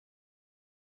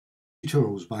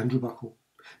Tutorials by Andrew Buckle.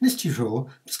 In this tutorial,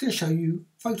 I'm just going to show you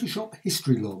Photoshop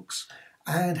history logs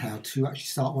and how to actually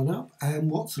start one up and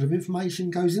what sort of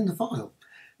information goes in the file.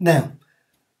 Now,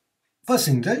 first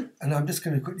thing to do, and I'm just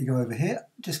going to quickly go over here,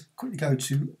 just quickly go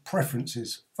to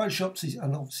Preferences. Photoshop's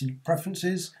and obviously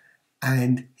Preferences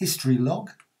and History Log.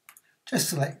 Just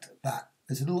select that.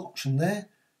 There's a little option there.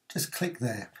 Just click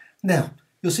there. Now,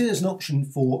 you'll see there's an option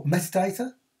for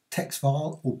metadata, text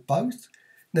file, or both.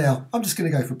 Now, I'm just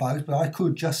going to go for both, but I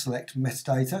could just select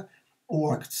metadata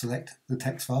or I could select the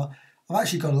text file. I've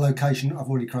actually got a location I've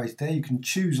already created there. You can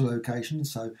choose a location,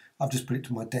 so I've just put it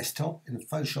to my desktop in a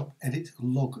Photoshop edit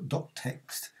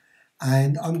log.txt.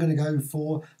 And I'm going to go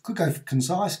for, could go for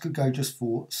concise, could go just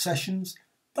for sessions,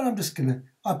 but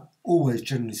I always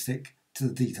generally stick to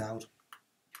the detailed.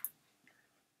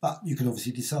 But you can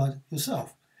obviously decide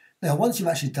yourself. Now, once you've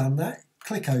actually done that,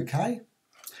 click OK.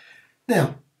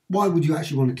 Now, why would you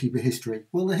actually want to keep a history?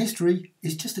 Well, the history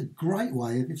is just a great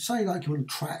way of, if say like you want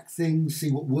to track things,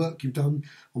 see what work you've done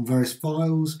on various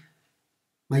files,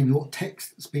 maybe what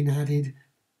text that's been added,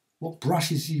 what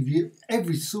brushes you've used,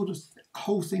 every sort of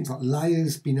whole things like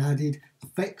layers been added,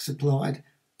 effects applied,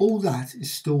 all that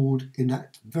is stored in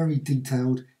that very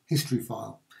detailed history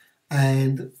file.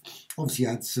 And obviously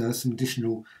adds some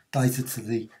additional data to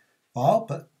the file,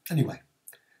 but anyway.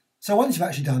 So once you've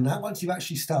actually done that, once you've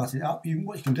actually started it up,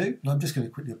 what you can do, and I'm just going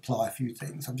to quickly apply a few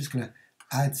things. I'm just going to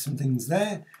add some things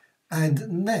there.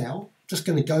 And now, just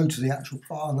going to go to the actual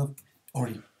file. I've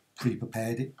already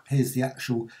pre-prepared it. Here's the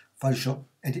actual Photoshop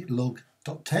edit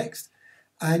log.txt.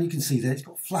 And you can see there it's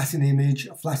got flatten image,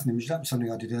 that was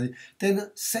something I did earlier.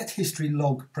 Then set history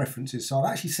log preferences. So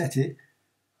I've actually set it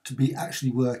to be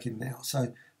actually working now.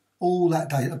 So all that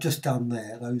data I've just done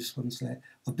there, those ones there,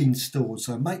 have been stored.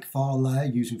 So make file layer,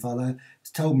 using file layer,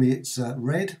 it's told me it's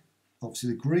red,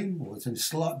 obviously the green, or it's a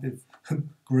slight bit of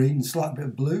green, slight bit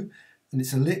of blue, and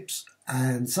it's ellipse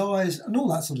and size and all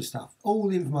that sort of stuff. All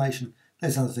the information,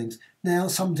 there's other things. Now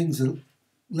some things are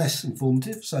less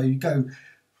informative, so you go,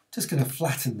 just going to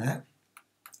flatten that,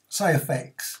 say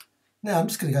effects. Now I'm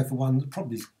just going to go for one that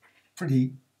probably is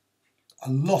a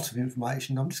lot of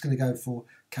information. I'm just going to go for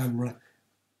camera.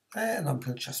 And I'm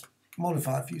going to just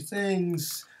modify a few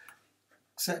things,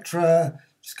 etc.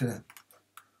 Just going to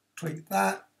tweak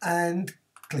that and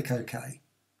click OK.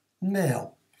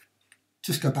 Now,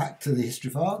 just go back to the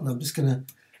history file, and I'm just going to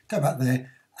go back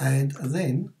there, and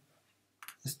then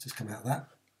let's just come out of that.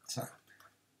 So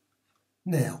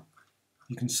now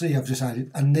you can see I've just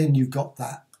added, and then you've got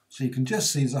that. So you can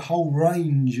just see there's a whole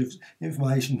range of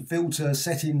information: filter,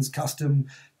 settings, custom,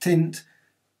 tint,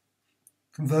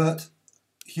 convert,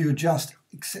 hue adjust,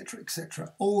 etc,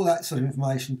 etc. All that sort of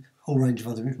information, whole range of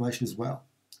other information as well.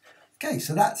 Okay,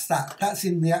 so that's that. That's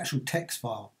in the actual text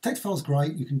file. Text file's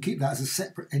great. You can keep that as a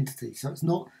separate entity, so it's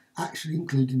not actually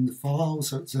included in the file.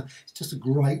 So it's just a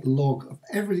great log of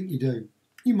everything you do.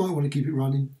 You might want to keep it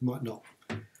running, you might not.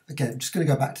 Okay, I'm just going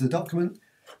to go back to the document,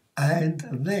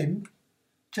 and then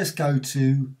just go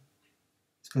to.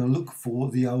 It's going to look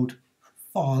for the old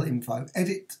file info.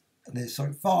 Edit, and there's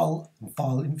file and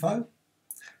file info.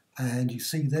 And you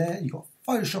see there, you've got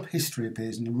Photoshop history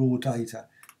appears in the raw data.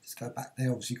 Just go back there,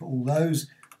 obviously you've got all those.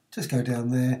 Just go down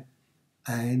there,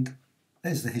 and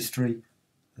there's the history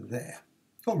there.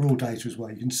 You've got raw data as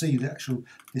well. You can see the actual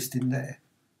list in there.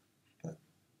 But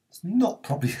it's not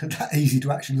probably that easy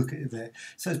to actually look at it there.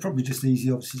 So it's probably just easy,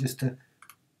 obviously, just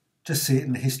to see it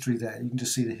in the history there. You can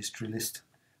just see the history list.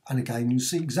 And again, you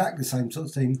see exactly the same sort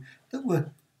of thing that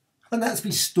were. And that's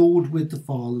been stored with the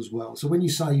file as well. So when you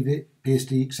save it,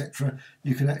 PSD, etc.,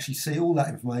 you can actually see all that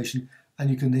information, and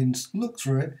you can then look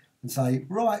through it and say,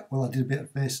 right, well, I did a bit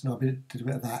of this, and I did a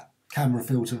bit of that, camera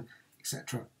filter,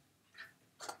 etc.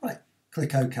 Right,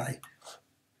 click OK.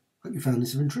 Hope you found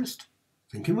this of interest.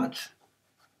 Thank you much.